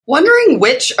Wondering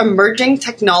which emerging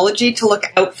technology to look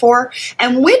out for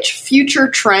and which future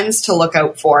trends to look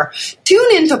out for?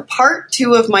 Tune into part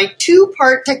 2 of my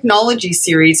 2-part technology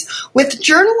series with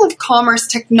Journal of Commerce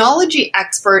technology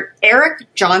expert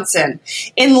Eric Johnson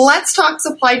in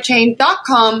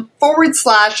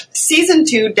letstalksupplychain.com/season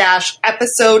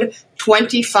 2-episode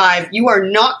 25. You are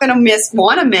not going to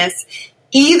want to miss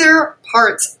either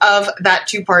parts of that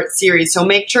 2-part series. So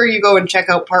make sure you go and check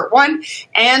out part 1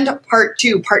 and part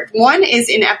 2. Part 1 is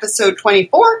in episode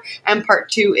 24 and part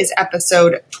 2 is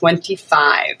episode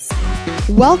 25.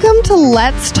 Welcome to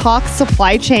Let's Talk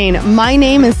Supply Chain. My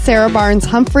name is Sarah Barnes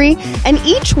Humphrey, and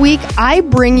each week I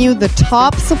bring you the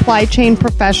top supply chain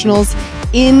professionals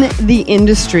in the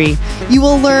industry. You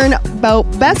will learn about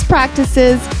best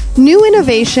practices, new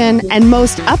innovation, and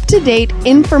most up-to-date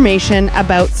information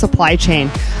about supply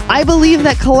chain. I believe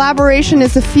that collaboration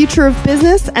is the future of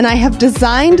business, and I have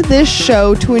designed this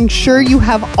show to ensure you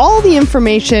have all the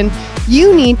information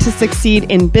you need to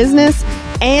succeed in business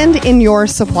and in your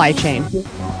supply chain.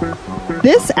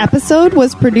 This episode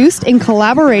was produced in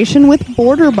collaboration with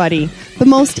BorderBuddy, the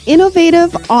most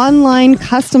innovative online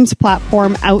customs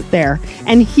platform out there.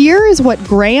 And here is what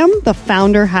Graham, the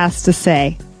founder, has to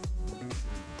say.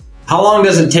 How long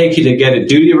does it take you to get a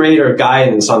duty rate or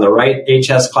guidance on the right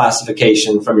HS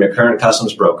classification from your current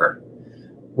customs broker?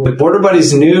 With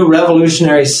BorderBuddy's new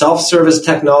revolutionary self-service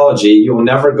technology, you will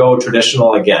never go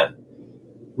traditional again.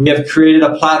 We have created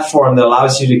a platform that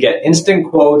allows you to get instant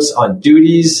quotes on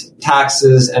duties,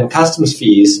 taxes, and customs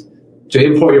fees to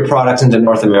import your products into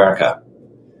North America.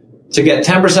 To get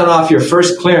 10% off your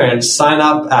first clearance, sign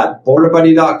up at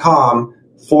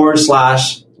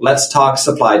borderbuddy.com/Let's Talk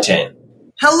Supply Chain.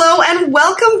 Hello and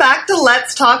welcome back to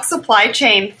Let's Talk Supply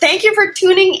Chain. Thank you for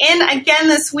tuning in again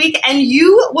this week, and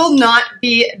you will not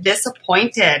be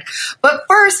disappointed. But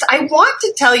first, I want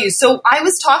to tell you, so I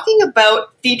was talking about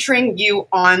featuring you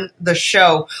on the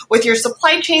show with your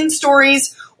supply chain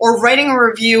stories or writing a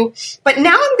review, but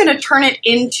now I'm going to turn it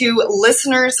into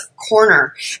Listener's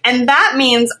Corner. And that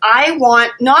means I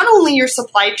want not only your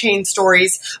supply chain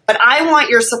stories, but I want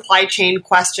your supply chain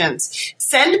questions.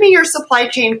 Send me your supply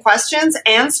chain questions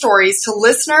and stories to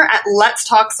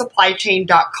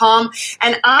listener@letstalksupplychain.com,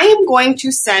 and I am going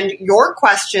to send your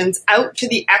questions out to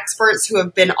the experts who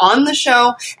have been on the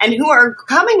show and who are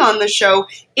coming on the show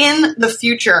in the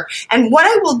future. And what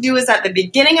I will do is at the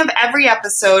beginning of every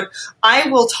episode, I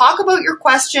will talk about your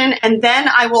question, and then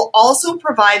I will also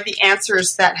provide the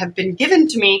answers that have been given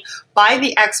to me by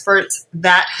the experts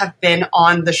that have been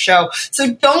on the show. So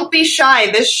don't be shy.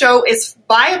 This show is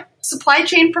by a supply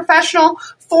chain professional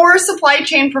for supply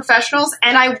chain professionals,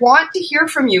 and I want to hear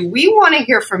from you. We want to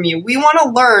hear from you. We want to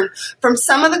learn from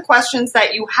some of the questions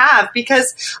that you have,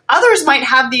 because others might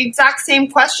have the exact same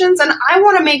questions, and I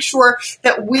want to make sure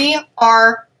that we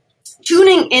are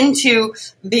tuning into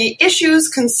the issues,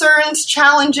 concerns,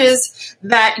 challenges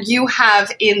that you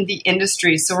have in the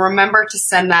industry. So remember to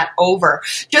send that over.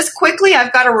 Just quickly,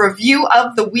 I've got a review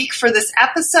of the week for this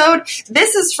episode.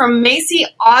 This is from Macy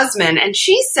Osman, and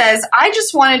she says, I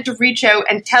just wanted to reach out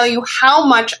and tell you how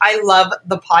much I love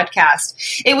the podcast.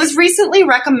 It was recently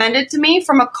recommended to me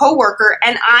from a coworker,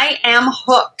 and I am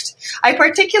hooked. I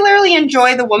particularly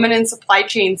enjoy the Women in Supply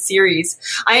Chain series.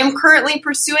 I am currently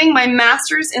pursuing my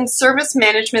master's in service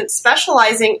management,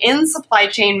 specializing in supply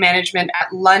chain management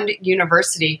at Lund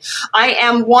University. I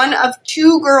am one of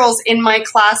 2 girls in my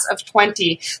class of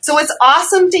 20. So it's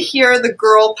awesome to hear the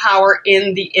girl power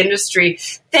in the industry.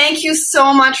 Thank you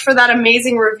so much for that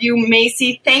amazing review,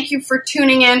 Macy. Thank you for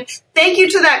tuning in. Thank you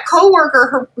to that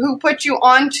coworker who put you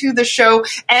onto the show,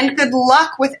 and good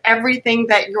luck with everything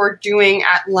that you're doing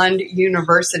at Lund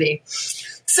University.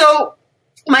 So,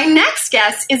 my next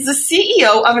guest is the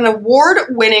CEO of an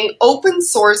award-winning open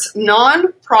source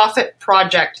nonprofit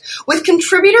project, with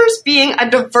contributors being a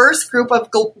diverse group of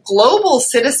global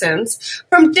citizens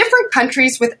from different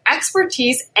countries with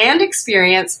expertise and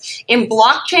experience in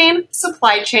blockchain,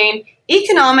 supply chain,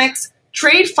 economics,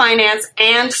 trade finance,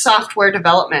 and software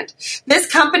development. This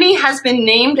company has been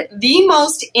named the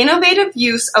most innovative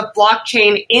use of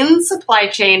blockchain in supply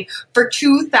chain for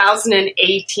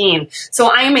 2018. So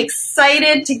I am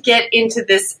excited to get into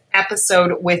this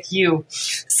episode with you.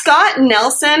 Scott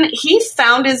Nelson, he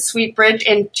founded SweetBridge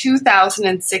in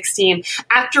 2016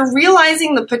 after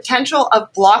realizing the potential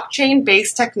of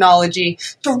blockchain-based technology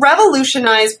to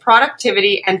revolutionize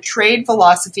productivity and trade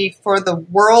velocity for the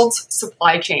world's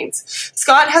supply chains.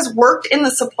 Scott has worked in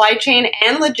the supply chain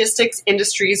and logistics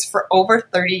industries for over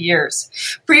 30 years.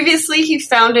 Previously, he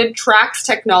founded Trax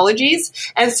Technologies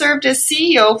and served as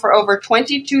CEO for over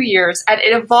 22 years as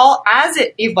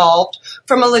it evolved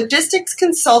from a logistics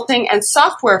consulting and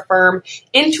software firm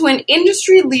into an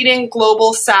industry-leading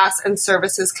global SaaS and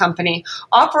services company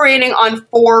operating on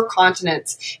 4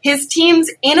 continents. His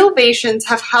team's innovations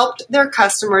have helped their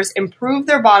customers improve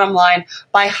their bottom line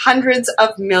by hundreds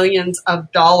of millions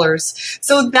of dollars.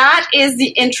 So that is the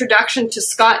introduction to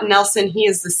Scott Nelson. He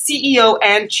is the CEO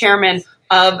and chairman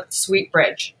of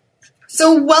SweetBridge.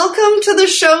 So welcome to the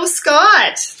show,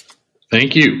 Scott.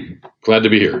 Thank you. Glad to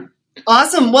be here.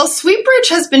 Awesome. Well, SweetBridge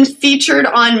has been featured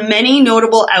on many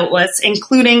notable outlets,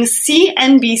 including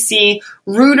CNBC,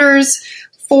 Reuters,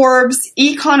 Forbes,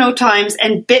 Econotimes,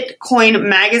 and Bitcoin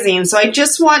Magazine. So I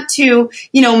just want to,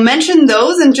 mention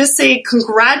those and just say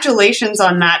congratulations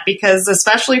on that, because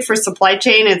especially for supply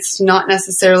chain, it's not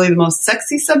necessarily the most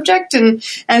sexy subject.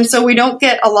 And so we don't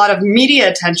get a lot of media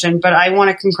attention, but I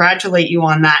want to congratulate you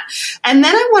on that. And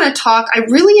then I want to talk, I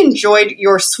really enjoyed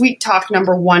your Sweet Talk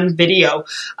 #1 video.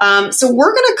 So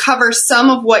we're going to cover some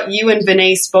of what you and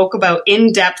Vinay spoke about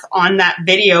in depth on that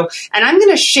video. And I'm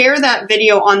going to share that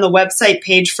video on the website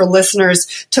page for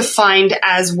listeners to find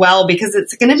as well, because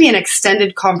it's going to be an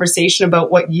extended conversation about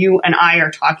what you and I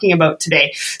are talking about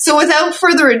today. So without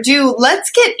further ado, let's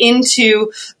get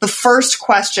into the first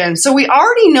question. So we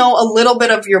already know a little bit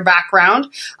of your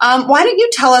background. Why don't you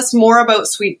tell us more about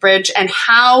SweetBridge and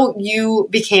how you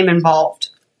became involved?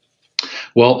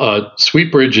 Well,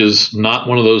 SweetBridge is not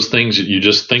one of those things that you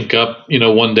just think up,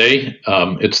 one day.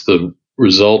 It's the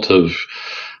result of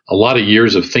a lot of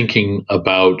years of thinking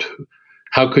about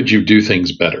how could you do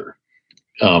things better?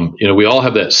 We all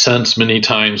have that sense many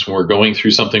times when we're going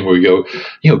through something where we go,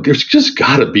 there's just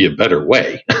got to be a better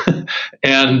way,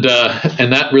 and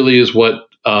that really is what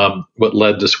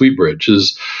led to SweetBridge,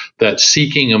 is that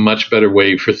seeking a much better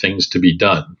way for things to be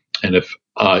done. And if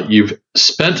you've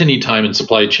spent any time in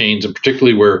supply chains, and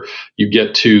particularly where you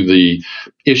get to the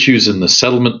issues in the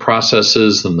settlement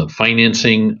processes and the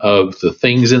financing of the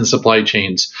things in supply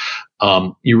chains,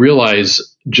 you realize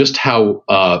just how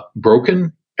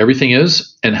broken everything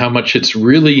is and how much it's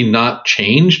really not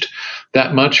changed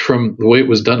that much from the way it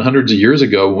was done hundreds of years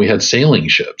ago when we had sailing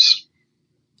ships.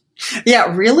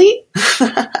 Yeah, really?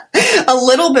 A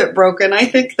little bit broken. I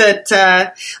think that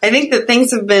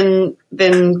things have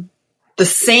been the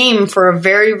same for a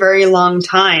very, very long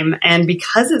time. And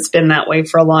because it's been that way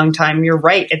for a long time, you're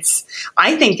right.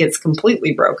 I think it's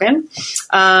completely broken,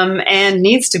 and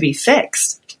needs to be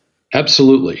fixed.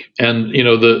 Absolutely. And,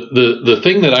 the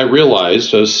thing that I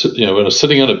realized was, when I was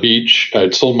sitting on a beach,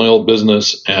 I'd sold my old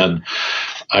business, and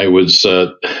I was,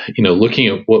 looking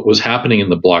at what was happening in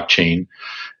the blockchain.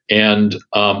 And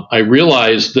I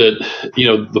realized that,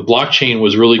 the blockchain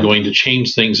was really going to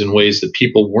change things in ways that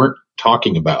people weren't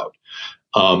talking about.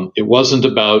 It wasn't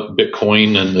about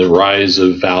Bitcoin and the rise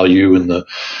of value and the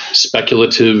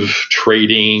speculative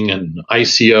trading and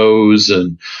ICOs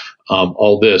and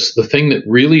all this. The thing that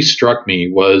really struck me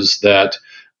was that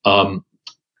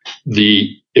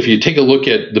if you take a look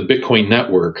at the Bitcoin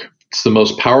network, it's the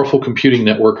most powerful computing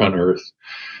network on Earth,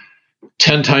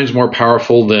 10 times more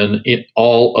powerful than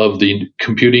all of the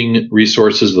computing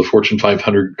resources of the Fortune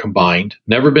 500 combined,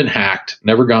 never been hacked,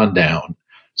 never gone down,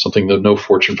 something that no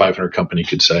Fortune 500 company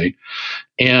could say.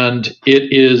 And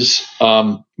it is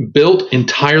built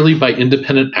entirely by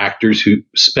independent actors who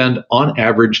spend on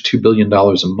average $2 billion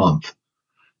a month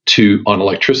on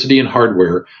electricity and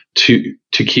hardware to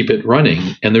keep it running.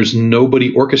 And there's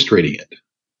nobody orchestrating it.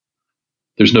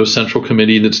 There's no central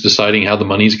committee that's deciding how the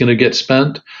money's going to get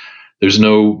spent. There's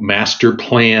no master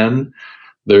plan.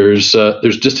 There's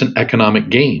just an economic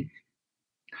game.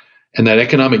 And that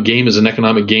economic game is an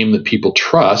economic game that people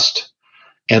trust,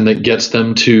 and that gets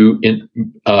them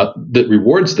that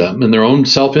rewards them in their own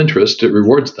self-interest. It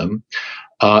rewards them.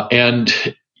 And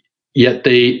yet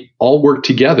they all work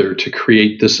together to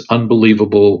create this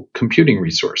unbelievable computing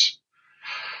resource.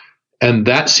 And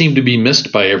that seemed to be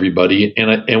missed by everybody.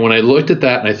 And when I looked at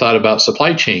that and I thought about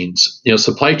supply chains,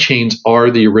 supply chains are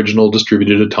the original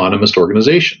distributed autonomous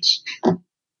organizations.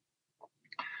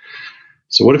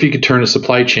 So what if you could turn a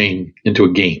supply chain into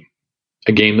a game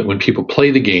that when people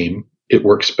play the game, it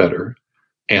works better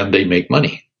and they make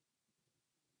money?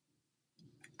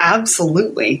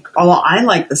 Absolutely. Oh, well, I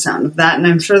like the sound of that. And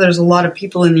I'm sure there's a lot of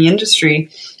people in the industry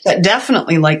that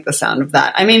definitely like the sound of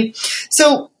that. I mean,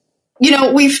 so,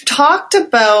 we've talked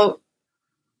about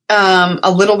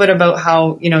a little bit about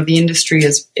how, the industry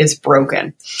is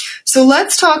broken. So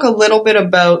let's talk a little bit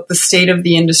about the state of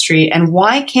the industry and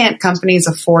why can't companies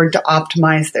afford to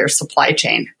optimize their supply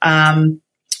chain?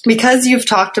 because you've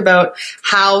talked about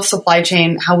how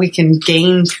we can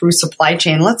gain through supply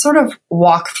chain, let's sort of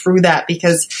walk through that,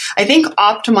 because I think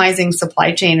optimizing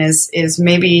supply chain is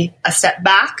maybe a step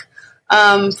back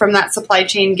from that supply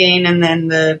chain gain, and then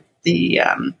the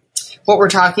what we're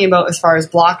talking about as far as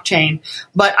blockchain.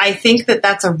 But I think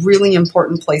that's a really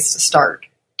important place to start.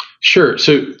 Sure.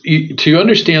 So to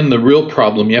understand the real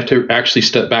problem, you have to actually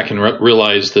step back and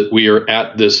realize that we are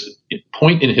at this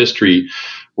point in history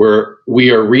where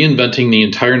we are reinventing the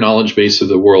entire knowledge base of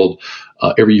the world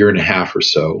every year and a half or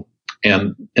so.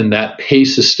 And that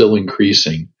pace is still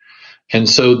increasing. And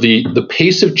so the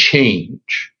pace of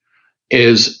change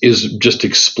is just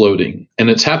exploding. And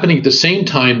it's happening at the same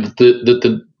time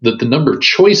that the number of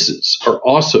choices are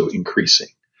also increasing.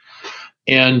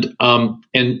 And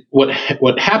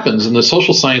what happens, and the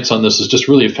social science on this is just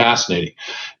really fascinating.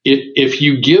 If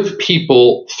you give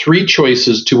people 3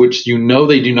 choices to which you know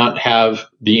they do not have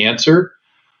the answer,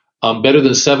 better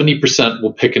than 70%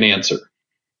 will pick an answer.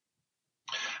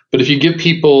 But if you give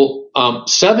people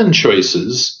 7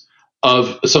 choices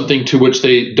of something to which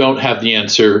they don't have the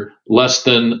answer, less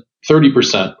than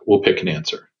 30% will pick an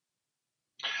answer.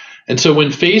 And so when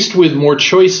faced with more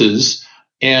choices,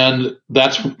 and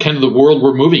that's kind of the world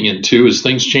we're moving into, is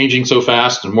things changing so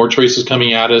fast and more choices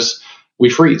coming at us, we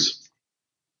freeze.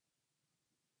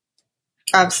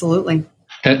 Absolutely.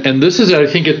 And this is, I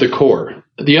think, at the core.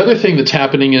 The other thing that's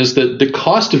happening is that the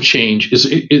cost of change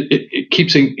it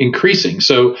keeps increasing.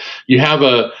 So you have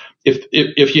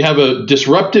if you have a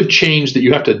disruptive change that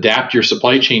you have to adapt your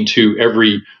supply chain to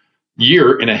every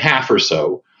year and a half or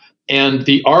so, and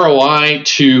the ROI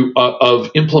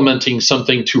of implementing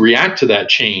something to react to that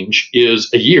change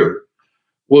is a year,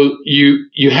 well,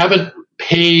 you haven't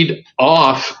paid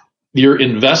off your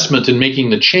investment in making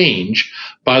the change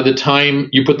by the time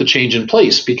you put the change in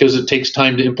place, because it takes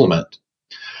time to implement.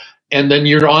 And then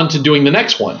you're on to doing the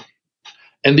next one.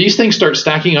 And these things start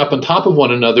stacking up on top of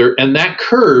one another, and that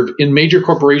curve in major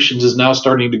corporations is now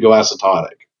starting to go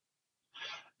asymptotic.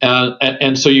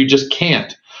 And so you just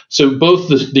can't. So both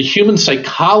the human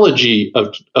psychology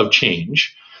of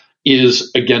change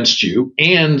is against you,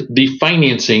 and the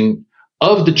financing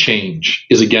of the change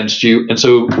is against you. And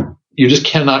so you just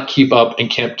cannot keep up and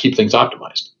can't keep things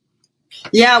optimized.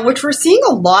 Yeah, which we're seeing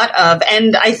a lot of.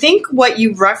 And I think what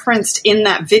you referenced in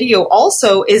that video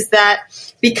also is that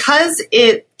because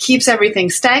it keeps everything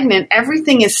stagnant,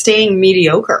 everything is staying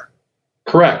mediocre.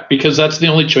 Correct, because that's the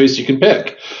only choice you can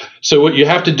pick. So what you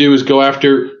have to do is go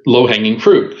after low-hanging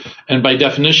fruit. And by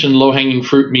definition, low-hanging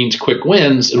fruit means quick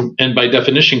wins. And by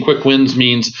definition, quick wins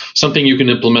means something you can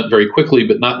implement very quickly,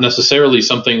 but not necessarily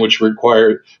something which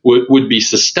would be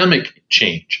systemic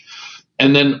change.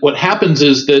 And then what happens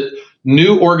is that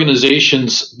new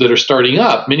organizations that are starting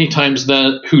up, many times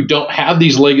then, who don't have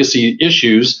these legacy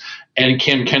issues and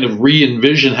can kind of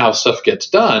re-envision how stuff gets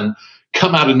done,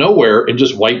 come out of nowhere and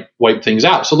just wipe things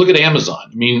out. So look at Amazon.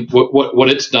 I mean, what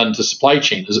it's done to supply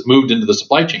chain is it moved into the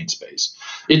supply chain space.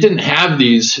 It didn't have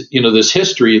this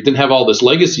history. It didn't have all this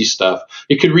legacy stuff.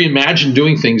 It could reimagine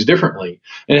doing things differently,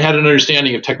 and it had an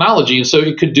understanding of technology. And so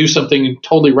it could do something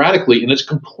totally radically, and it's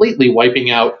completely wiping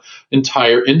out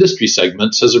entire industry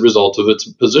segments as a result of its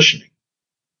positioning.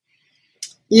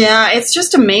 Yeah, it's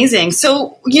just amazing.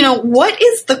 So, what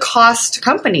is the cost to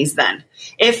companies then?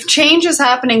 If change is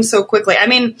happening so quickly, I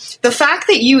mean, the fact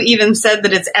that you even said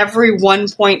that it's every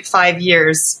 1.5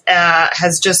 years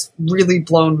has just really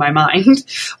blown my mind.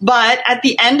 But at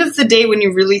the end of the day, when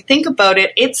you really think about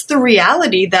it, it's the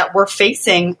reality that we're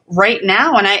facing right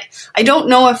now. And I don't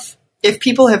know if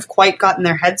people have quite gotten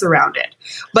their heads around it.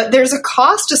 But there's a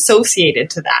cost associated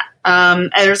to that.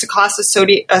 And there's a cost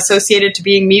associated to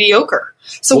being mediocre.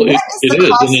 So what is the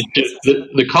cost?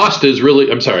 The cost is really,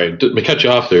 I'm sorry to cut you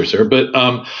off there, sir, but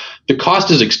the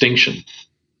cost is extinction.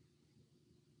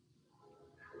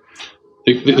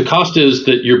 The cost is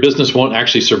that your business won't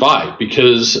actually survive,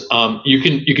 because you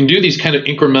can do these kind of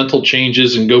incremental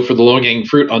changes and go for the low-hanging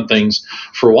fruit on things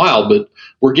for a while, but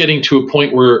we're getting to a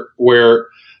point where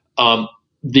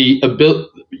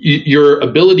your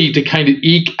ability to kind of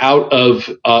eke out of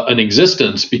an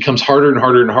existence becomes harder and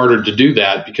harder and harder to do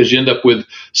that, because you end up with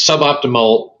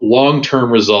suboptimal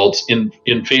long-term results in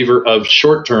favor of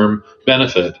short-term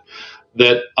benefit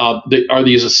that are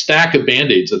these a stack of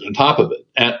Band-Aids at the top of it.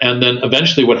 And then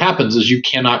eventually what happens is you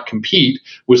cannot compete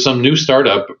with some new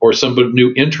startup or some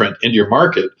new entrant into your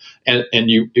market, and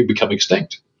you become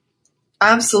extinct.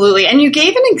 Absolutely. And you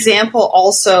gave an example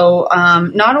also,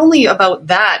 not only about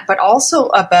that, but also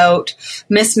about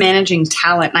mismanaging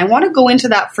talent. And I want to go into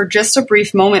that for just a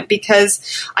brief moment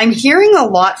because I'm hearing a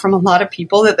lot from a lot of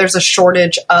people that there's a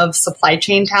shortage of supply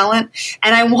chain talent.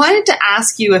 And I wanted to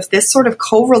ask you if this sort of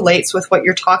correlates with what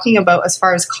you're talking about as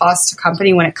far as cost to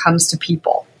company when it comes to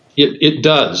people. It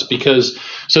does, because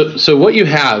so what you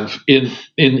have in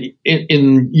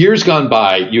years gone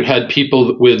by, you had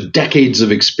people with decades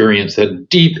of experience that had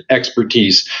deep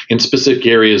expertise in specific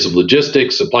areas of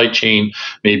logistics, supply chain,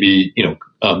 maybe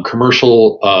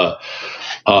commercial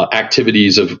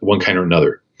activities of one kind or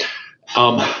another,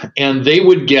 and they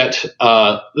would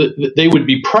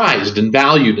be prized and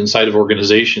valued inside of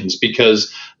organizations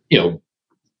because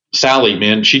Sally,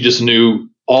 man, she just knew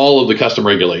all of the custom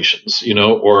regulations,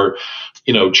 or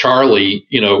Charlie,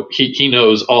 he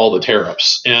knows all the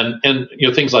tariffs and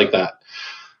things like that.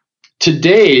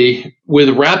 Today, with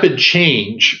rapid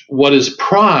change, what is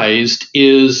prized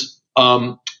is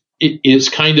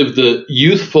kind of the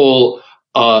youthful,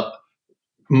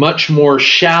 much more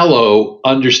shallow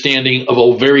understanding of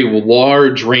a very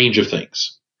large range of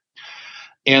things,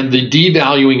 and the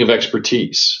devaluing of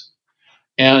expertise.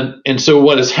 And so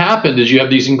what has happened is you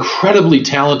have these incredibly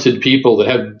talented people that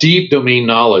have deep domain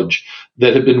knowledge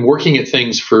that have been working at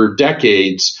things for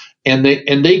decades, and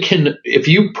they can, if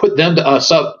you put them to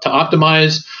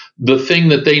optimize the thing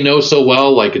that they know so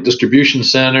well, like a distribution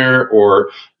center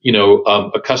or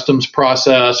a customs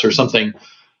process or something,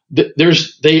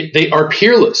 they are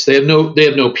peerless. They have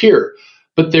no peer,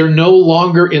 but they're no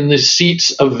longer in the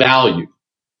seats of value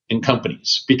in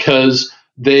companies because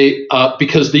the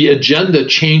agenda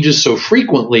changes so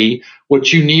frequently.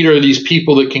 What you need are these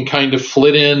people that can kind of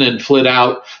flit in and flit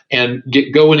out and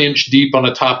go an inch deep on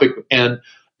a topic, and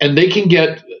they can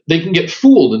get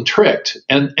fooled and tricked,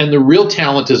 and the real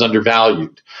talent is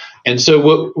undervalued. And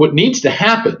so what needs to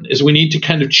happen is we need to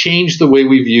kind of change the way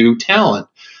we view talent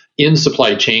in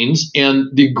supply chains. And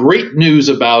the great news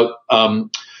about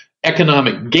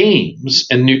economic games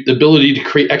and the ability to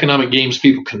create economic games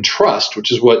people can trust,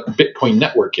 which is what Bitcoin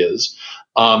Network is.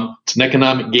 It's an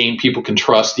economic game people can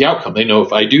trust the outcome. They know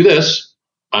if I do this,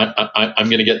 I'm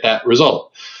going to get that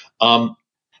result.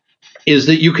 Is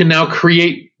that you can now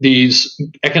create these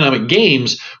economic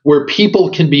games where people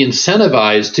can be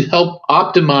incentivized to help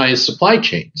optimize supply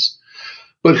chains,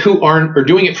 but who are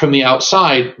doing it from the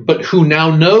outside, but who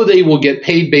now know they will get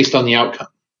paid based on the outcome.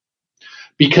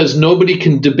 Because nobody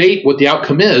can debate what the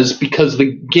outcome is, because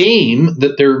the game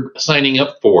that they're signing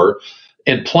up for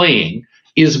and playing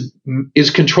is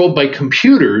controlled by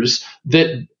computers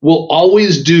that will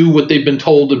always do what they've been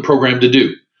told and programmed to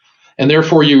do. And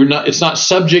therefore it's not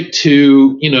subject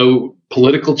to,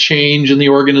 political change in the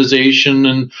organization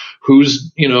and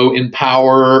who's, in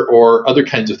power or other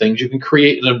kinds of things. You can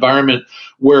create an environment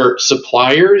where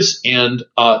suppliers and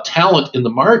talent in the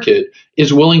market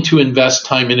is willing to invest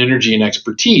time and energy and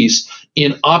expertise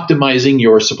in optimizing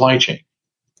your supply chain.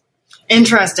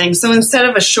 Interesting. So instead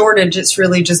of a shortage, it's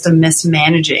really just a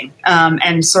mismanaging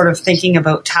and sort of thinking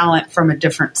about talent from a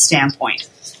different standpoint.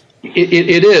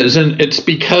 It is, and it's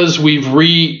because this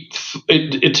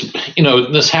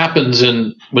happens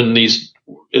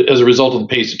as a result of the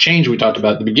pace of change we talked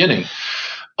about at the beginning.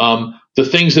 The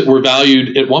things that were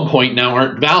valued at one point now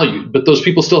aren't valued, but those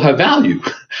people still have value,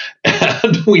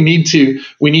 and we need to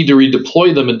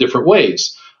redeploy them in different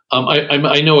ways.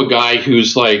 I know a guy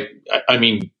who's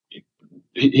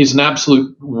he's an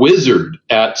absolute wizard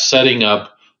at setting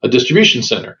up a distribution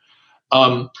center.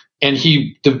 And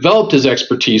he developed his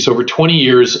expertise over 20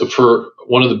 years for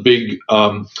one of the big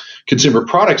consumer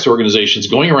products organizations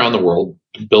going around the world,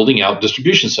 building out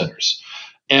distribution centers.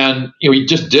 And he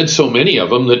just did so many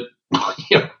of them that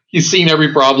he's seen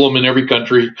every problem in every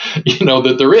country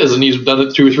that there is, and he's done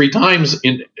it 2 or 3 times.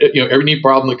 In every new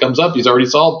problem that comes up, he's already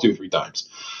solved 2 or 3 times.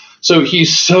 So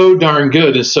he's so darn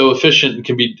good and so efficient and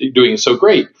can be doing it so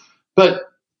great. But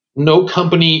no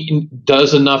company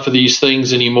does enough of these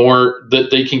things anymore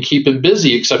that they can keep him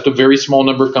busy, except a very small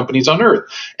number of companies on Earth.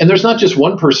 And there's not just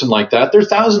one person like that. There's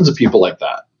thousands of people like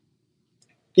that.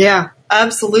 Yeah,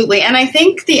 absolutely. And I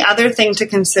think the other thing to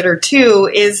consider, too,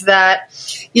 is that,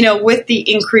 with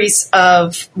the increase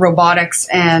of robotics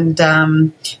and,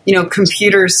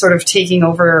 computers sort of taking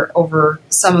over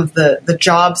some of the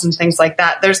jobs and things like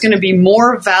that, there's going to be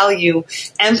more value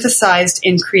emphasized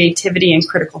in creativity and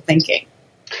critical thinking.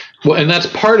 Well, and that's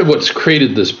part of what's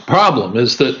created this problem,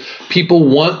 is that people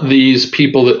want these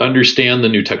people that understand the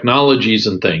new technologies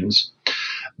and things.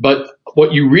 But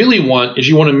what you really want is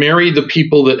you want to marry the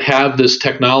people that have this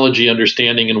technology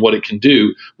understanding and what it can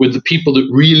do with the people that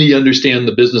really understand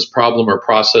the business problem or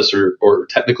process or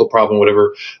technical problem,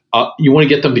 whatever. You want to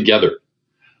get them together,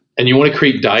 and you want to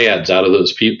create dyads out of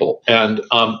those people, and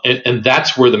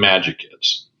that's where the magic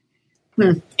is.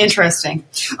 Interesting.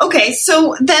 Okay,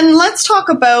 so then let's talk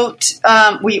about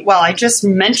I just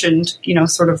mentioned,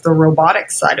 sort of the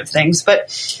robotics side of things,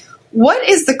 but what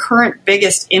is the current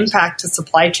biggest impact to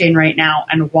supply chain right now,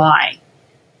 and why?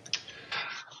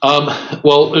 I'm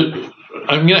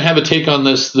going to have a take on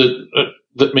this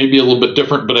that may be a little bit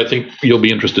different, but I think you'll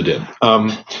be interested in.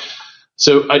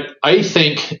 So I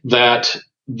think that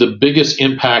the biggest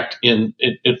impact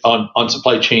on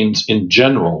supply chains in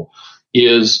general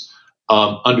is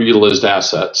underutilized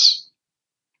assets.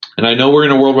 And I know we're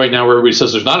in a world right now where everybody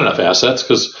says there's not enough assets,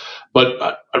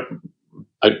 but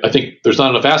I think there's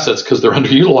not enough assets because they're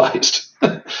underutilized.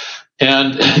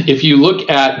 And if you look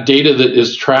at data that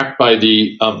is tracked by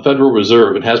the Federal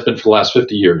Reserve, it has been for the last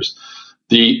 50 years,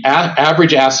 the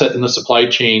average asset in the supply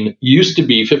chain used to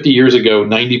be 50 years ago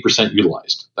 90%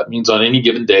 utilized. That means on any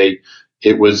given day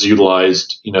it was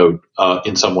utilized,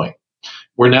 in some way.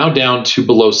 We're now down to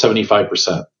below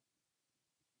 75%.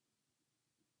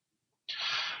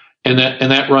 And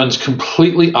that runs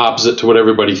completely opposite to what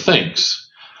everybody thinks.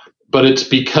 But it's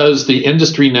because the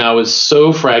industry now is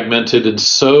so fragmented and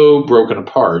so broken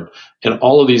apart, and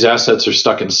all of these assets are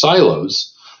stuck in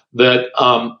silos, that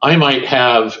I might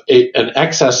have an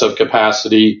excess of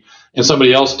capacity and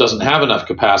somebody else doesn't have enough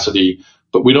capacity,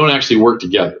 but we don't actually work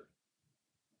together.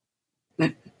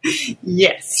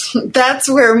 Yes, that's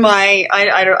where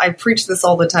I preach this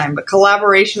all the time, but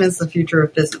collaboration is the future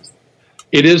of business.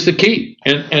 It is the key.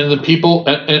 And the people,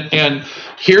 and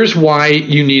here's why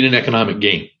you need an economic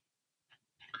game.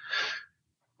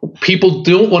 People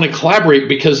don't want to collaborate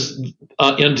because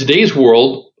in today's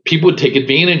world, people would take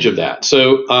advantage of that.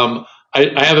 So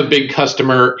I have a big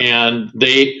customer, and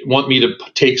they want me to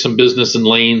take some business in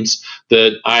lanes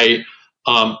that I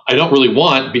don't really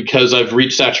want because I've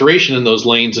reached saturation in those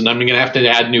lanes, and I'm going to have to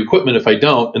add new equipment if I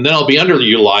don't, and then I'll be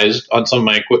underutilized on some of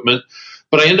my equipment.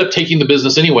 But I end up taking the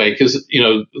business anyway because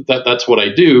that's what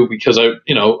I do, because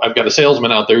I've got a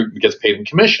salesman out there who gets paid in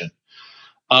commission.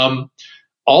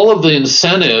 All of the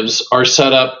incentives are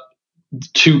set up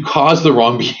to cause the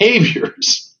wrong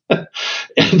behaviors.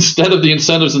 Instead of the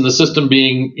incentives in the system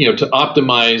being, to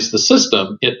optimize the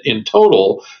system in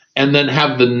total, and then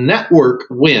have the network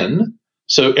win.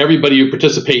 So everybody who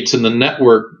participates in the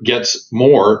network gets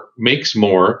more, makes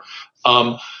more.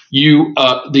 The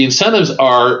incentives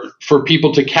are for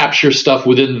people to capture stuff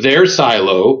within their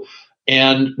silo,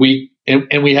 and we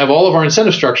have all of our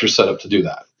incentive structures set up to do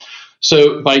that.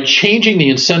 So by changing the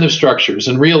incentive structures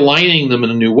and realigning them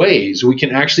in new ways, we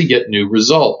can actually get new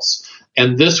results.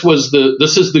 And this is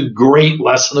the great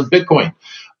lesson of Bitcoin.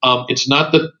 It's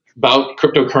not about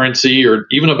cryptocurrency or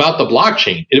even about the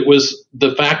blockchain. It was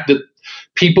the fact that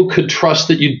people could trust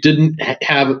that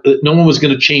that no one was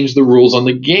going to change the rules on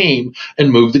the game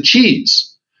and move the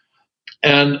cheese.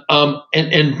 And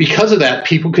because of that,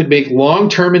 people could make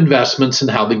long-term investments in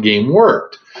how the game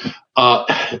worked.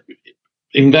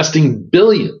 Investing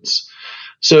billions.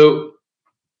 So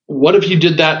what if you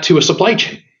did that to a supply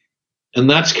chain? And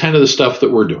that's kind of the stuff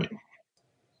that we're doing.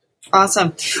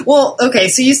 Awesome. Well, okay.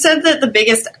 So you said that the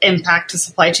biggest impact to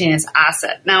supply chain is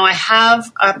asset. Now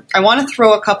I want to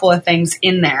throw a couple of things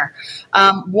in there.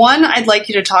 One, I'd like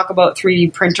you to talk about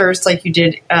 3D printers like you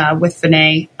did with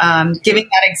Vinay, giving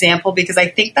that example, because I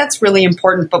think that's really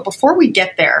important. But before we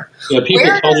get there,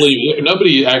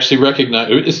 nobody actually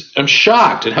recognized. I'm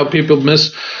shocked at how people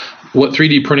miss what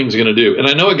 3D printing is going to do. And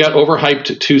I know it got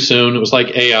overhyped too soon. It was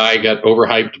like AI got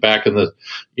overhyped back in the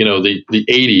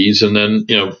 80s, and then,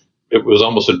 it was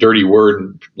almost a dirty word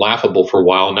and laughable for a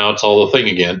while. Now it's all a thing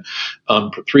again.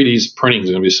 3D printing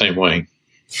is going to be the same way.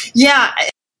 Yeah.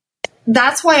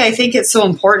 That's why I think it's so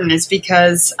important, is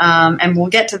because, and we'll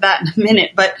get to that in a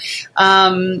minute, but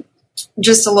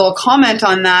just a little comment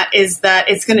on that is that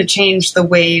it's going to change the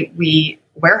way we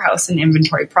warehouse and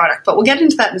inventory product. But we'll get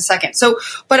into that in a second.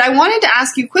 But I wanted to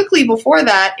ask you quickly before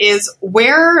that is,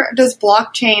 where does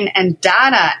blockchain and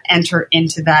data enter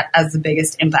into that as the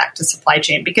biggest impact to supply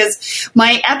chain? Because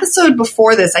my episode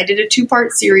before this, I did a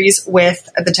 2-part series with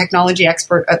the technology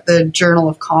expert at the Journal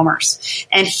of Commerce.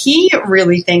 And he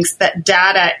really thinks that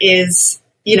data is,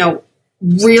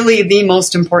 really the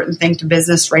most important thing to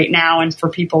business right now, and for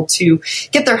people to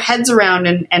get their heads around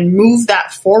and move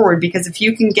that forward. Because if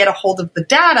you can get a hold of the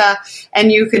data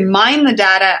and you can mine the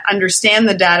data, understand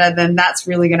the data, then that's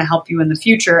really going to help you in the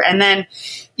future. And then,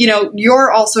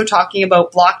 you're also talking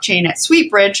about blockchain at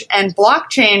SweetBridge, and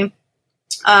blockchain,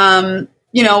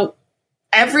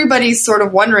 everybody's sort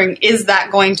of wondering, is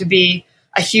that going to be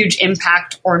a huge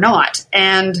impact or not?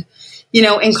 And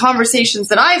in conversations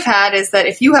that I've had is that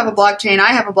if you have a blockchain,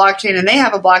 I have a blockchain, and they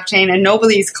have a blockchain, and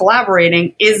nobody's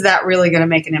collaborating, is that really going to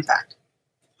make an impact?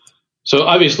 So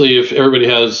obviously, if everybody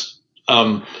has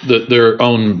their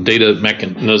own data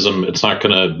mechanism, it's not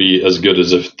going to be as good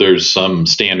as if there's some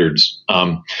standards.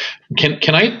 Can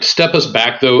I step us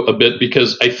back, though, a bit?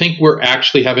 Because I think we're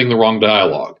actually having the wrong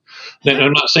dialogue. And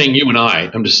I'm not saying you and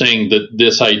I'm just saying that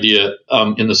this idea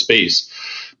in the space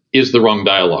is the wrong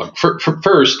dialogue.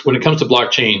 First, when it comes to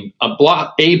blockchain, a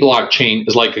blockchain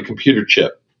is like a computer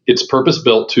chip. It's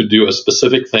purpose-built to do a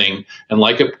specific thing, and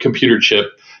like a computer chip,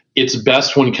 it's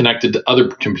best when connected to other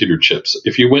computer chips.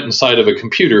 If you went inside of a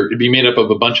computer, it'd be made up of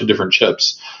a bunch of different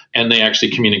chips, and they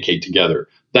actually communicate together.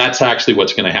 That's actually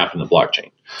what's going to happen in the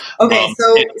blockchain. Okay,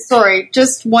 sorry,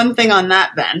 just one thing on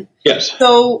that then. Yes.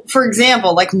 So, for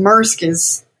example, like Maersk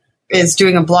is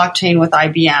doing a blockchain with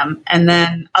IBM, and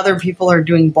then other people are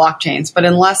doing blockchains. But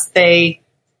unless they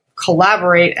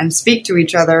collaborate and speak to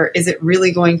each other, is it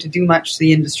really going to do much to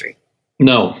the industry?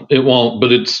 No, it won't.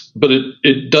 But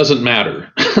it doesn't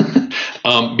matter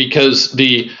because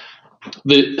the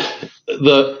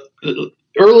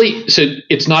early said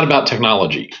it's not about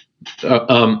technology.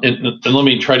 And let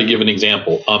me try to give an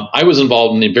example. I was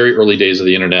involved in the very early days of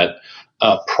the internet,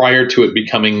 prior to it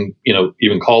becoming,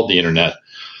 even called the internet.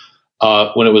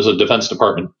 When it was a Defense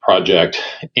Department project,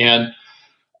 and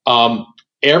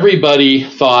everybody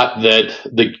thought that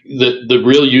the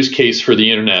real use case for the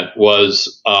internet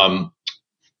was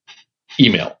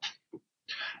email.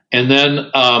 And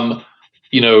then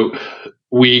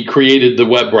we created the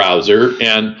web browser,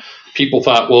 and people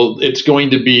thought, well, it's going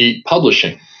to be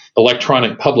publishing,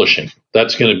 electronic publishing.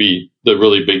 That's going to be the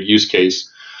really big use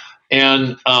case.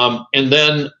 And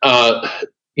then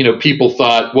people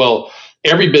thought, well,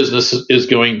 every business is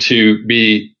going to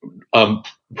be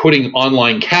putting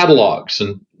online catalogs,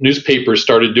 and newspapers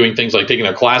started doing things like taking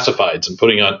their classifieds and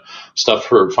putting on stuff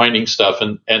for finding stuff.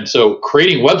 And so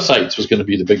creating websites was going to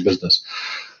be the big business.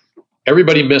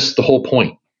 Everybody missed the whole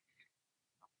point.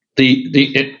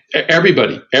 Everybody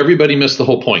missed the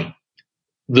whole point.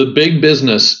 The big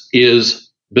business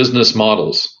is business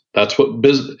models. That's what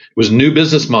it was, new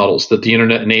business models that the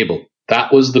internet enabled.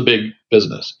 That was the big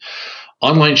business.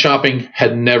 Online shopping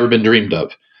had never been dreamed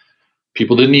of.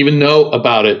 People didn't even know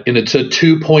about it, and it's a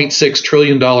 $2.6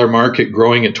 trillion market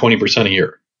growing at 20% a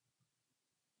year.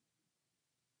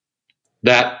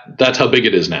 That's how big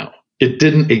it is now. It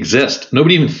didn't exist.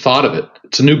 Nobody even thought of it.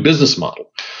 It's a new business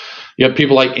model. You have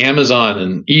people like Amazon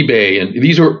and eBay, and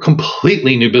these are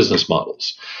completely new business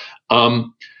models.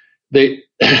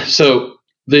 So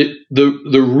the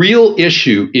real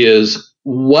issue is,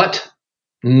 what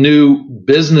new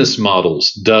business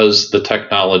models does the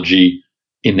technology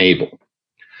enable?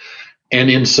 And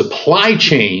in supply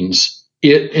chains,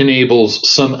 it enables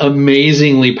some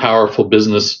amazingly powerful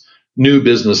new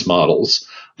business models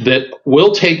that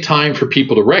will take time for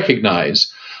people to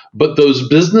recognize. But those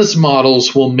business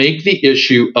models will make the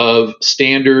issue of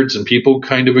standards and people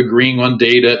kind of agreeing on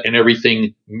data and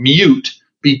everything mute,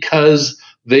 because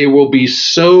they will be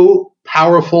so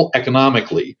powerful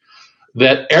economically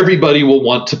that everybody will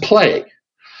want to play.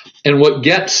 And what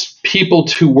gets people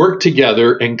to work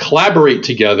together and collaborate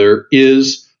together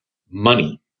is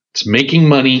money. It's making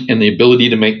money and the ability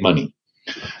to make money.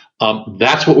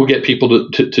 That's what will get people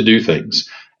to do things.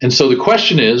 And so the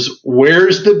question is,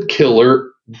 where's the killer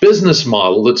business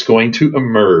model that's going to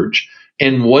emerge,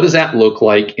 and what does that look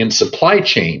like in supply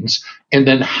chains? And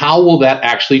then how will that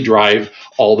actually drive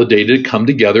all the data to come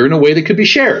together in a way that could be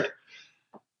shared?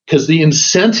 Because the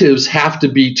incentives have to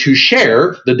be to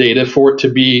share the data for it to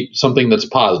be something that's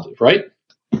positive, right?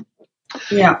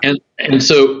 Yeah. And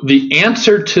so the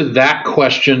answer to that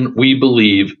question, we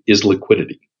believe, is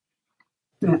liquidity.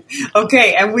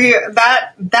 Okay, and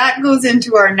that goes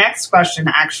into our next question,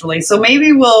 actually. So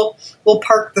maybe we'll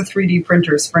park the 3D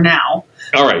printers for now.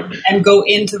 All right. And go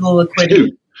into the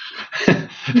liquidity.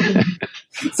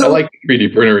 So, I like the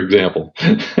 3D printer example.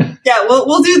 Yeah,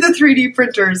 we'll do the 3D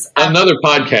printers. Another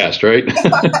podcast, right?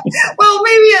 Well,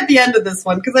 maybe at the end of this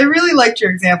one, because I really liked your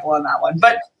example on that one.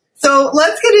 But so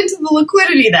let's get into the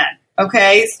liquidity then.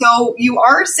 Okay, so you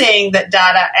are saying that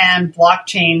data and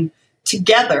blockchain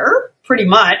together pretty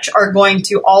much are going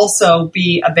to also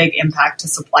be a big impact to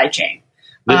supply chain.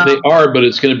 They are, but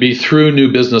it's going to be through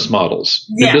new business models.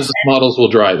 New business models will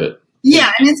drive it.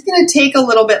 Yeah, and it's going to take a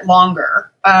little bit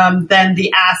longer than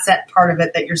the asset part of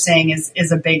it that you're saying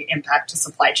is a big impact to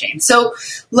supply chain. So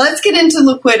let's get into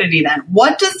liquidity then.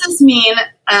 What does this mean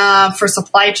for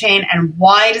supply chain, and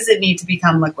why does it need to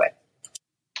become liquid?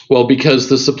 Well, because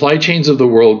the supply chains of the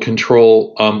world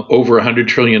control over $100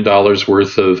 trillion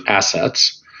worth of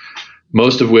assets,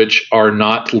 most of which are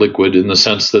not liquid in the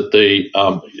sense that they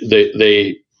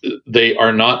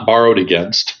are not borrowed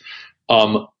against.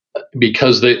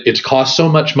 Because it's cost so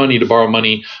much money to borrow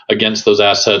money against those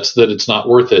assets that it's not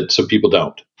worth it, so people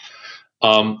don't.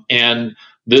 And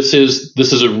this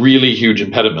is a really huge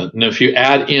impediment. And if you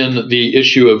add in the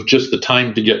issue of just the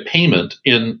time to get payment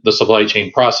in the supply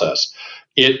chain process,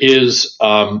 it is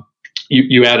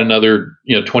you add another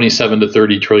 27 to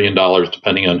 $30 trillion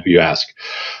depending on who you ask.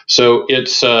 So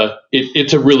it's a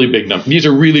really big number. These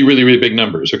are really, really, really big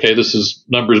numbers. Okay, this is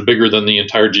numbers bigger than the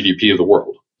entire GDP of the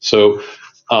world. So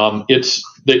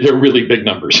they're really big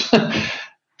numbers.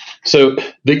 So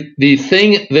the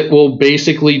thing that will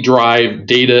basically drive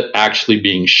data actually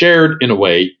being shared in a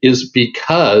way is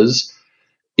because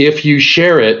if you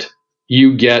share it,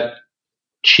 you get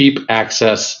cheap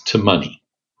access to money.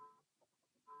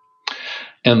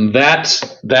 And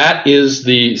that is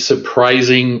the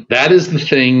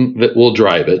thing that will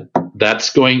drive it.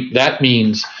 That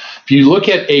means if you look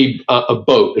at a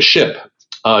boat, a ship,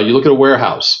 you look at a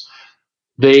warehouse,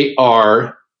 they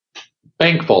are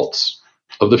bank vaults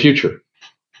of the future.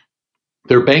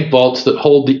 They're bank vaults that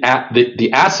hold the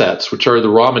assets, which are the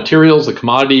raw materials, the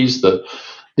commodities, the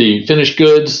finished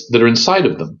goods that are inside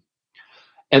of them.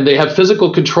 And they have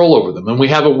physical control over them. And we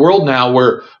have a world now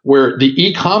where the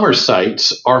e-commerce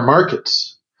sites are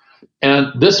markets.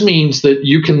 And this means that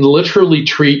you can literally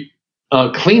treat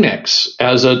Kleenex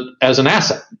as an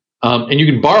asset. And you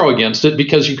can borrow against it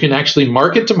because you can actually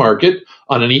market to market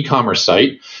on an e-commerce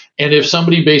site. And if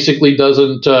somebody basically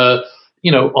doesn't,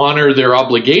 honor their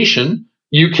obligation,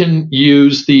 you can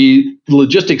use the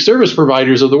logistic service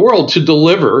providers of the world to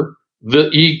deliver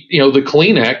the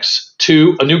Kleenex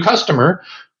to a new customer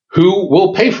who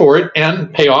will pay for it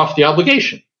and pay off the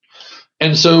obligation.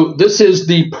 And so this is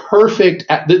the perfect.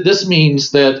 This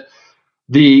means that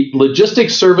the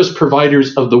logistics service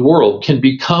providers of the world can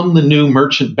become the new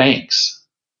merchant banks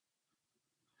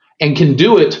and can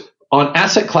do it on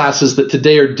asset classes that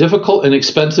today are difficult and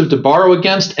expensive to borrow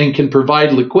against, and can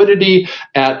provide liquidity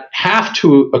at half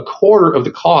to a quarter of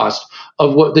the cost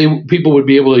of what people would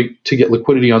be able to get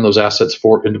liquidity on those assets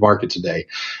for into market today.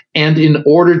 And in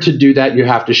order to do that, you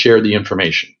have to share the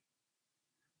information.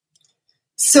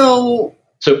 So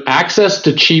access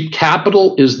to cheap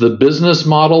capital is the business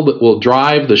model that will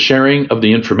drive the sharing of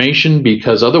the information,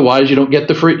 because otherwise you don't get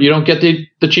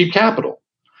the cheap capital.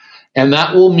 And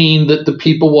that will mean that the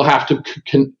people will have to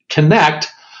connect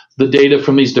the data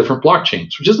from these different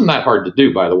blockchains, which isn't that hard to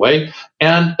do, by the way.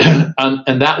 And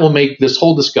that will make this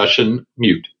whole discussion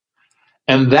mute.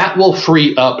 And that will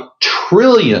free up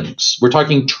trillions. We're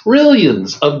talking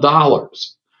trillions of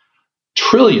dollars.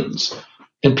 Trillions.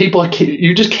 And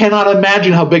you just cannot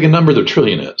imagine how big a number the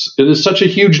trillion is. It is such a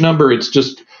huge number. It's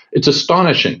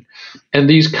astonishing. And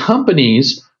these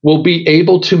companies will be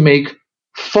able to make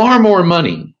far more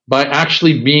money by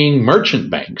actually being merchant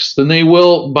banks than they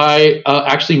will by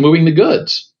actually moving the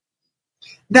goods.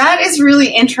 That is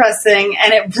really interesting,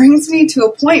 and it brings me to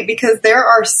a point, because there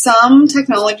are some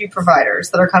technology providers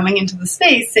that are coming into the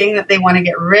space saying that they want to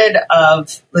get rid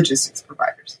of logistics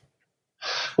providers.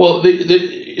 Well,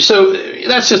 so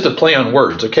that's just a play on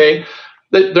words, okay?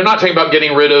 They're not talking about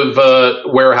getting rid of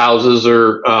warehouses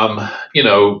or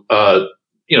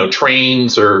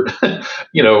trains or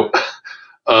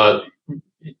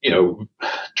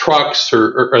trucks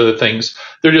or other things.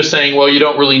 They're just saying, well, you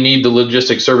don't really need the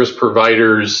logistics service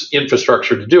providers'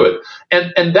 infrastructure to do it.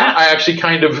 And that I actually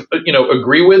kind of,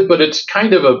 agree with, but it's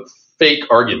kind of a fake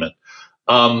argument.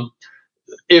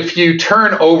 If you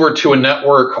turn over to a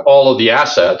network all of the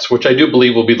assets, which I do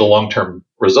believe will be the long-term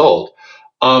result,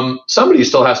 somebody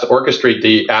still has to orchestrate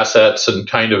the assets and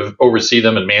kind of oversee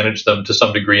them and manage them to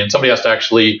some degree. And somebody has to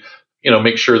actually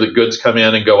make sure that goods come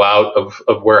in and go out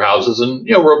of warehouses, and,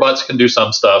 robots can do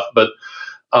some stuff, but,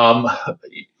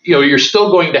 you're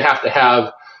still going to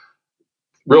have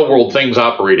real world things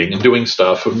operating and doing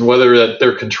stuff, and whether that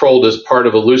they're controlled as part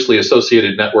of a loosely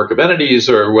associated network of entities,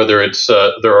 or whether it's,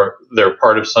 they're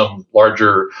part of some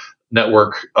larger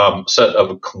network, set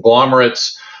of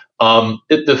conglomerates. The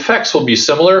effects will be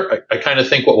similar. I kind of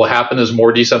think what will happen is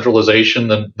more decentralization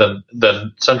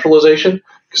than centralization.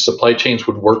 supply chains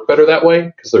would work better that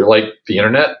way because they're like the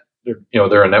internet.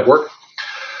 They're a network.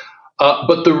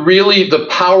 But the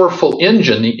powerful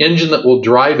engine, the engine that will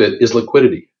drive it, is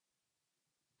liquidity.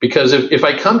 Because if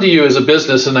I come to you as a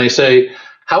business and I say,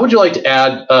 how would you like to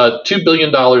add $2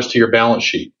 billion to your balance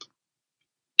sheet?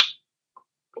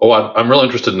 Oh, I'm real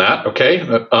interested in that. Okay.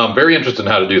 I'm very interested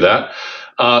in how to do that.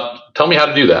 Tell me how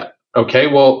to do that. Okay.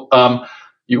 Well,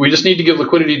 we just need to give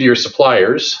liquidity to your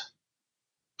suppliers.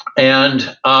 And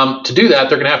to do that,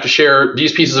 they're going to have to share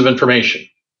these pieces of information.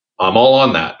 I'm all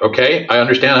on that. Okay. I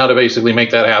understand how to basically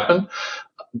make that happen.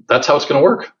 That's how it's going to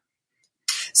work.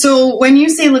 So when you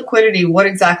say liquidity, what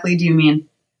exactly do you mean?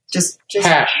 Just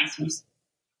Cash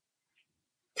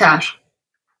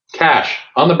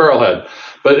on the barrelhead.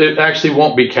 But it actually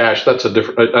won't be cash. That's a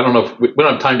different, I don't know if we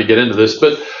don't have time to get into this,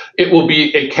 but it will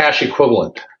be a cash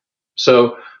equivalent.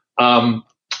 So a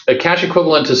cash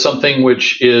equivalent is something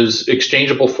which is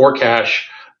exchangeable for cash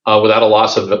without a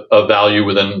loss of value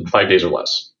within 5 days or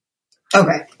less.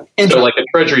 Okay. So like a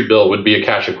treasury bill would be a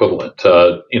cash equivalent.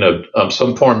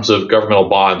 Some forms of governmental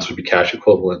bonds would be cash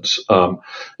equivalents.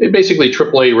 Basically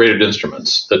AAA rated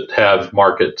instruments that have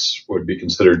markets would be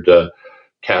considered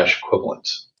cash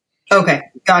equivalents. Okay,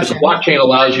 gotcha. The blockchain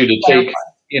allows you to take,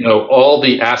 all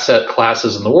the asset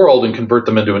classes in the world and convert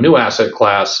them into a new asset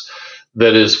class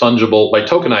that is fungible by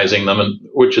tokenizing them, and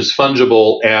which is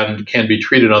fungible and can be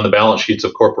treated on the balance sheets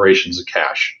of corporations as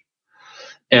cash.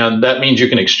 And that means you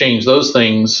can exchange those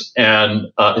things,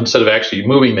 and instead of actually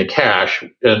moving the cash,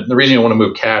 and the reason you want to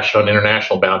move cash on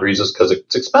international boundaries is because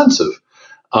it's expensive.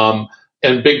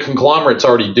 And big conglomerates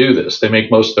already do this. Big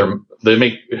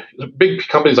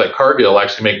companies like Cargill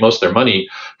actually make most of their money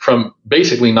from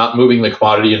basically not moving the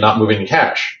commodity and not moving the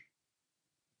cash.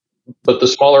 But the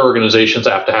smaller organizations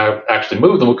have to actually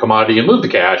move the commodity and move the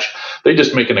cash. They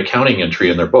just make an accounting entry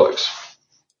in their books.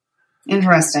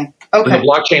 Interesting. Okay. And the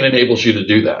blockchain enables you to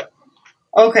do that.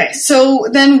 Okay. So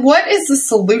then what is the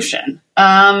solution?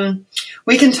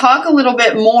 We can talk a little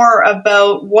bit more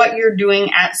about what you're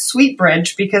doing at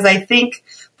SweetBridge, because I think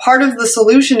part of the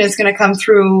solution is going to come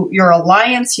through your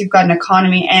alliance. You've got an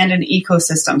economy and an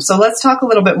ecosystem. So let's talk a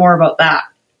little bit more about that.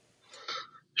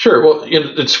 Sure. Well,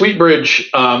 at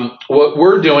SweetBridge, what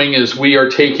we're doing is we are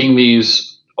taking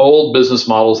these old business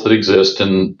models that exist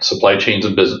in supply chains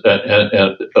and business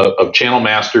of channel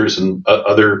masters and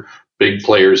other big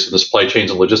players in the supply chains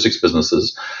and logistics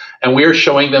businesses, and we are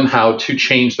showing them how to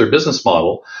change their business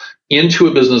model into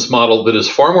a business model that is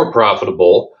far more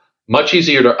profitable, much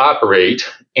easier to operate,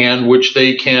 and which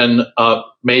they can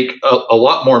make a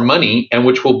lot more money, and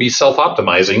which will be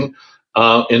self-optimizing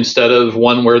instead of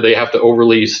one where they have to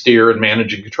overly steer and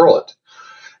manage and control it,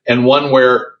 and one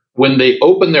where when they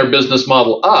open their business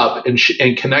model up and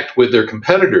connect with their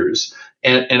competitors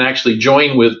and actually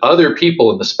join with other people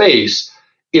in the space,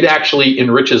 it actually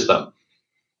enriches them.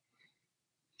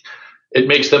 It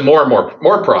makes them more and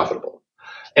more profitable.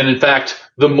 And in fact,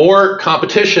 the more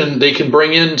competition they can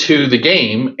bring into the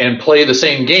game and play the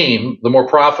same game, the more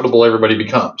profitable everybody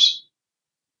becomes.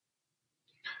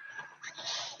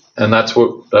 And that's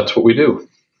what we do.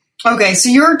 Okay, so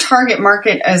your target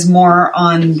market is more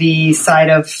on the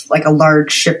side of like a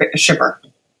large shipper.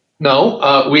 No,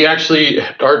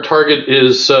 our target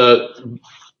is,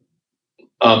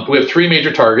 we have three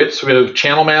major targets. We have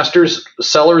channel masters,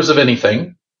 sellers of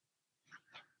anything,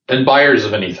 and buyers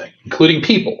of anything, including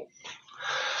people.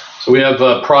 So we have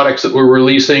products that we're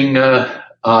releasing,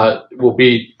 we'll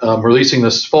be releasing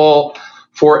this fall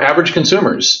for average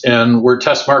consumers, and we're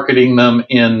test marketing them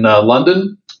in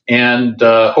London and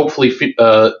hopefully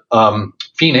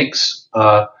Phoenix,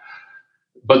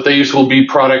 but these will be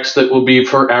products that will be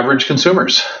for average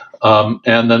consumers.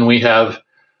 And then we have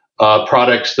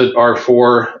products that are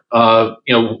for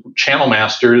channel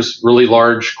masters, really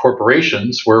large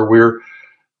corporations, where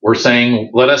we're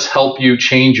saying, let us help you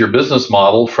change your business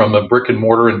model from a brick and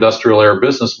mortar industrial era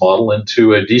business model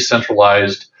into a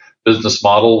decentralized business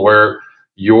model where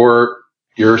your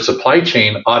supply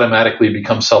chain automatically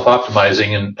becomes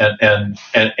self-optimizing,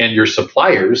 and your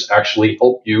suppliers actually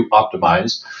help you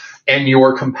optimize, and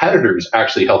your competitors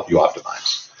actually help you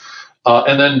optimize.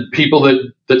 And then people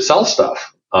that sell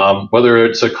stuff, whether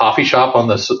it's a coffee shop on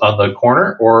the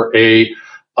corner or a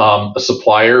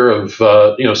supplier of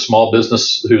small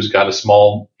business who's got a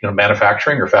small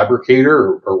manufacturing or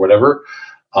fabricator or whatever,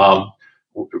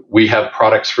 we have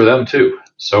products for them too.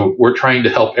 So we're trying to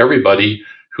help everybody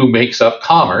who makes up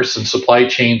commerce, and supply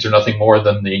chains are nothing more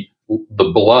than the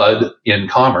blood in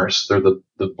commerce. They're the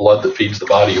blood that feeds the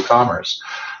body of commerce,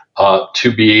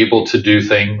 to be able to do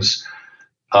things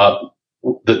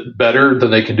better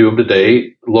than they can do them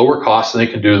today, lower cost than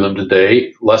they can do them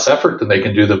today, less effort than they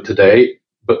can do them today,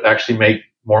 but actually make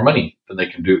more money than they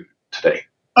can do today.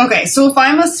 Okay, so if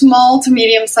I'm a small to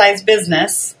medium-sized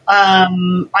business,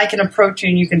 I can approach you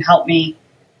and you can help me.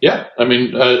 Yeah, I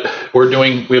mean, we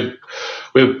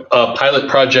have pilot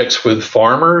projects with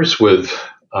farmers. We've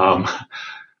got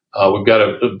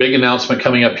a big announcement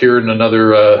coming up here in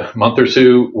another month or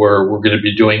two, where we're going to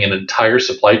be doing an entire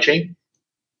supply chain,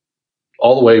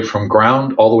 all the way from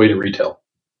ground all the way to retail.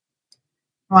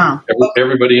 Wow,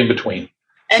 everybody in between.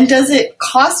 And does it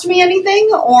cost me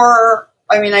anything, or?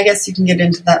 I mean, I guess you can get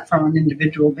into that from an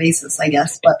individual basis, I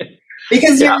guess, but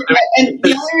because the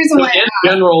only reason why in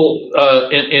general,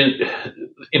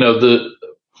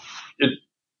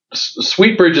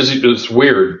 SweetBridge is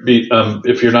weird.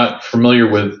 If you're not familiar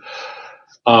with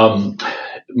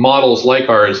models like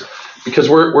ours, because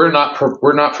we're not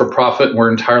for profit and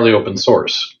we're entirely open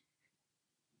source.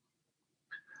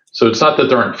 So it's not that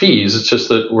there aren't fees; it's just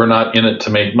that we're not in it to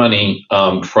make money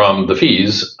from the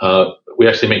fees. We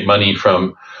actually make money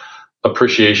from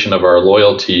appreciation of our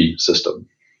loyalty system.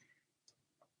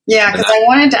 Yeah, because I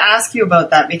wanted to ask you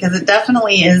about that, because it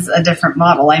definitely is a different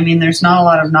model. I mean, there's not a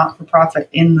lot of not-for-profit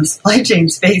in the supply chain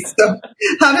space. So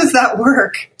how does that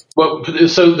work? Well,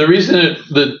 so the reason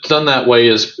it's done that way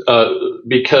is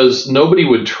because nobody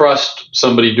would trust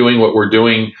somebody doing what we're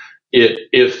doing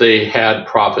if they had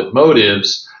profit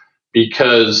motives,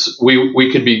 because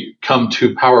we could become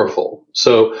too powerful.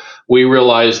 So we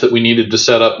realized that we needed to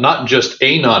set up not just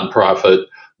a nonprofit,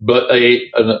 but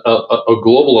a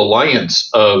global alliance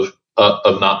of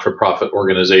not-for-profit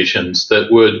organizations that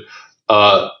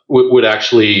would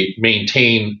actually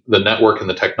maintain the network and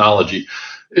the technology.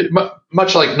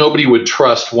 Much like nobody would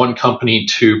trust one company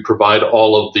to provide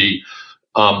all of the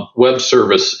web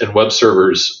service and web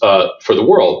servers for the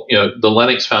world. The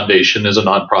Linux Foundation is a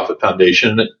nonprofit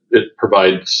foundation. It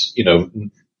provides,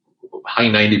 high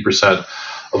 90%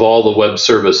 of all the web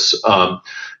service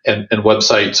and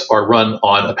websites are run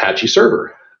on Apache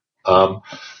Server,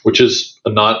 which is a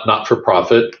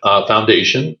not-for-profit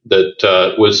foundation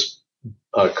that was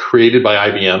created by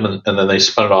IBM, and then they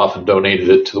spun it off and donated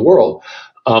it to the world.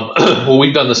 Well,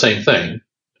 we've done the same thing,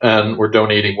 and we're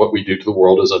donating what we do to the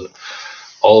world.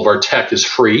 All of our tech is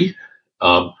free.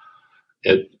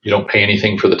 You don't pay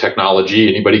anything for the technology.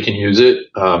 Anybody can use it.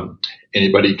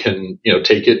 Anybody can,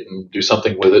 take it and do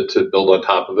something with it to build on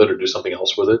top of it or do something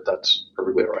else with it. That's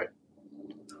perfectly all right.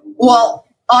 Well,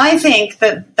 I think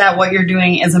that what you're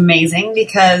doing is amazing,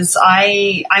 because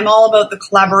I'm all about the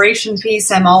collaboration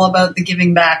piece. I'm all about the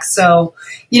giving back. So,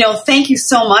 thank you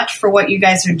so much for what you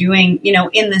guys are doing,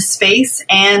 in this space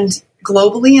and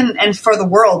globally and for the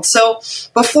world. So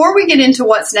before we get into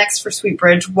what's next for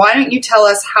SweetBridge, why don't you tell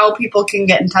us how people can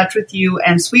get in touch with you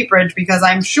and SweetBridge, because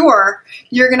I'm sure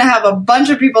you're going to have a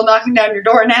bunch of people knocking down your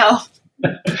door now.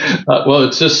 Well,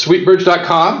 it's just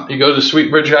sweetbridge.com. You go to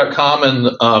sweetbridge.com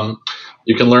and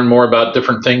you can learn more about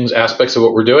different things, aspects of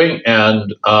what we're doing.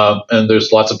 And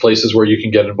there's lots of places where you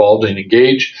can get involved and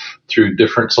engage through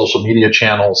different social media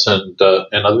channels and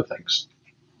other things.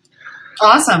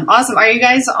 Awesome. Are you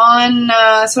guys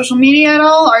on social media at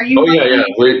all? Are you? Oh yeah.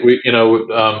 We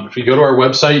if you go to our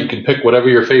website, you can pick whatever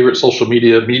your favorite social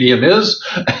media medium is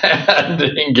and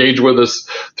engage with us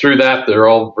through that. They're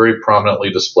all very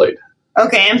prominently displayed.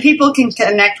 Okay, and people can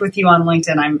connect with you on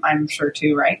LinkedIn, I'm sure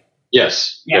too, right?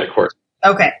 Yes. Yeah, of course.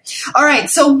 Okay. All right.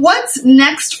 So what's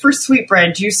next for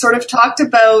SweetBridge? You sort of talked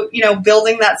about,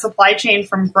 building that supply chain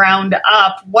from ground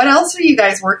up. What else are you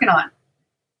guys working on?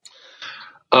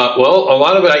 Well, a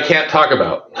lot of it I can't talk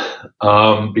about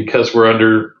because we're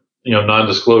under,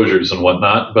 non-disclosures and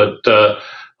whatnot. But a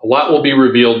lot will be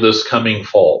revealed this coming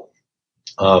fall.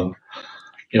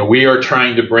 We are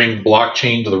trying to bring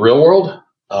blockchain to the real world,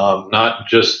 not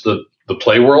just the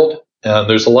play world. And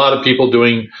there's a lot of people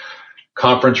doing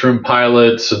conference room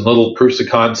pilots and little proofs of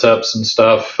concepts and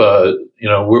stuff.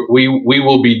 We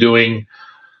will be doing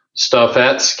stuff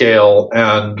at scale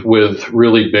and with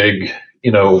really big,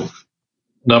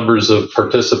 numbers of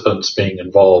participants being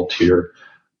involved here.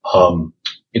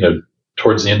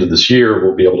 Towards the end of this year,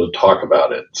 we'll be able to talk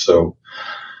about it. So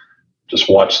just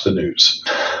watch the news.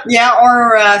 Yeah,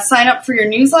 or sign up for your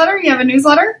newsletter. You have a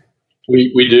newsletter?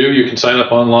 We do. You can sign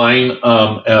up online,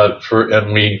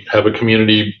 and we have a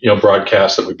community,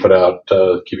 broadcast that we put out,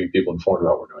 keeping people informed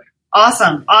about what we're doing.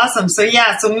 Awesome. So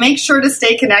make sure to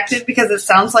stay connected because it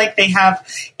sounds like they have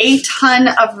a ton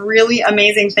of really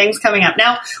amazing things coming up.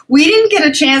 Now, we didn't get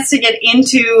a chance to get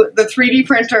into the 3D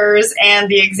printers and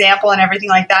the example and everything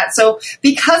like that. So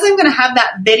because I'm going to have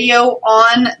that video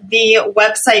on the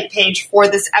website page for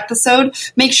this episode,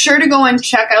 make sure to go and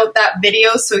check out that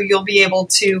video so you'll be able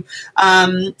to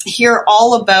hear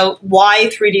all about why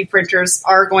 3D printers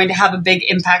are going to have a big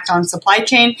impact on supply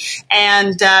chain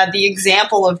and the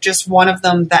example of just one of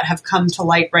them that have come to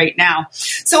light right now.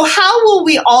 So how will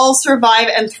we all survive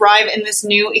and thrive in this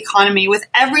new economy with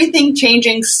everything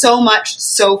changing so much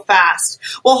so fast?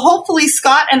 Well, hopefully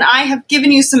Scott and I have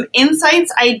given you some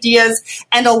insights, ideas,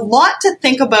 and a lot to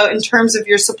think about in terms of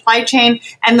your supply chain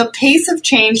and the pace of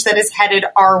change that is headed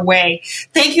our way.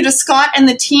 Thank you to Scott and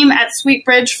the team at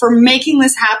SweetBridge for making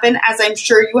this happen, as I'm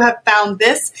sure you have found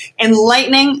this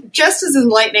enlightening, just as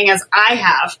enlightening as I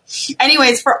have.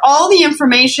 Anyways, for all the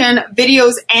information,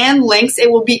 videos, and links,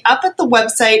 it will be up at the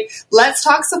website,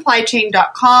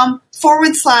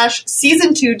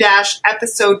 letstalksupplychain.com/season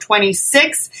 2-episode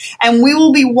 26. And we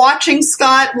will be watching,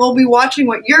 Scott. We'll be watching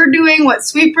what you're doing, what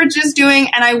SweetBridge is doing,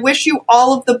 and I wish you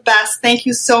all of the best. Thank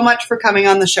you so much for coming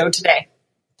on the show today.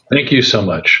 Thank you so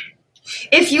much.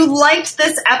 If you liked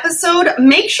this episode,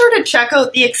 make sure to check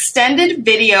out the extended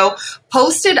video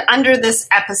posted under this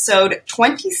episode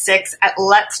 26 at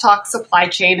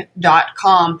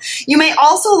letstalksupplychain.com. You may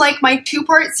also like my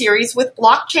two-part series with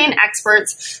blockchain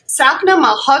experts Sapna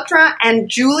Malhotra and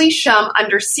Julie Shum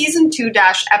under season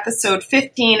 2-episode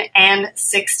 15 and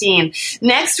 16.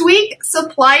 Next week,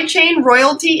 supply chain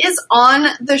royalty is on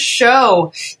the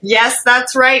show. Yes,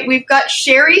 that's right. We've got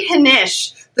Sherry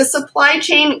Hanish. The supply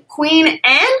chain queen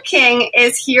and king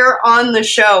is here on the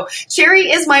show.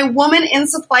 Sherry is my Woman in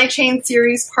Supply Chain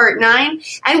series part 9,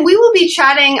 and we will be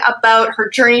chatting about her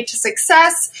journey to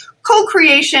success,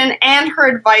 co-creation, and her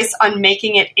advice on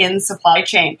making it in supply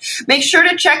chain. Make sure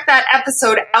to check that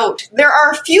episode out. There are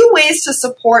a few ways to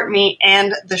support me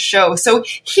and the show. So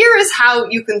here is how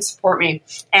you can support me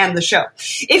and the show.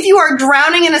 If you are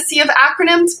drowning in a sea of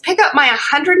acronyms, pick up my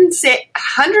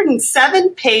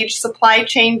 107-page supply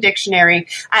chain dictionary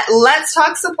at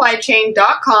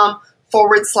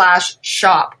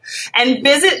letstalksupplychain.com/shop and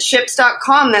visit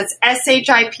ships.com, that's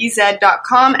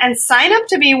shipz.com, and sign up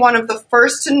to be one of the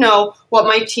first to know what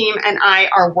my team and I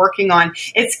are working on.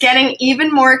 It's getting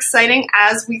even more exciting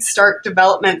as we start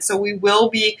development, so we will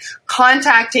be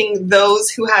contacting those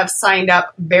who have signed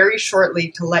up very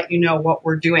shortly to let you know what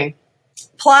we're doing.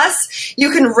 Plus,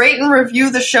 you can rate and review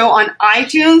the show on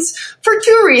iTunes for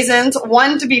 2 reasons.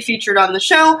 One, to be featured on the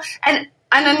show, and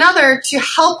another, to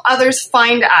help others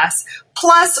find us.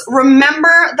 Plus,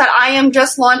 remember that I am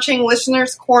just launching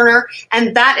Listener's Corner,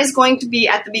 and that is going to be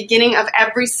at the beginning of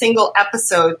every single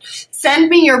episode. Send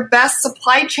me your best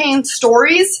supply chain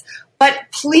stories, but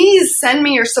please send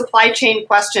me your supply chain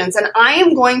questions, and I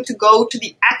am going to go to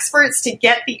the experts to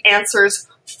get the answers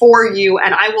for you,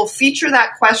 and I will feature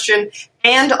that question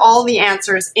and all the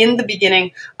answers in the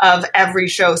beginning of every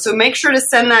show. So make sure to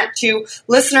send that to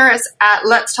listener at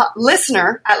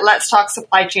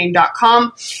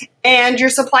letstalksupplychain.com. And your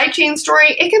supply chain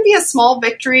story, it could be a small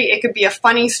victory, it could be a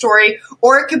funny story,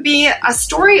 or it could be a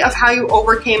story of how you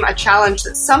overcame a challenge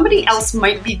that somebody else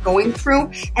might be going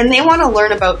through, and they want to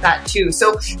learn about that too.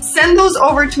 So send those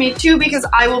over to me too, because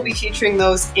I will be featuring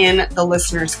those in the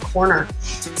Listener's Corner.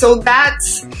 So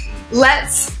let's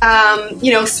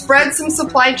spread some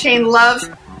supply chain love.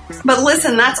 But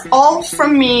listen, that's all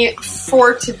from me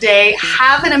for today.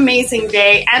 Have an amazing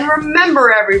day. And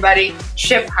remember, everybody,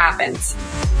 ship happens.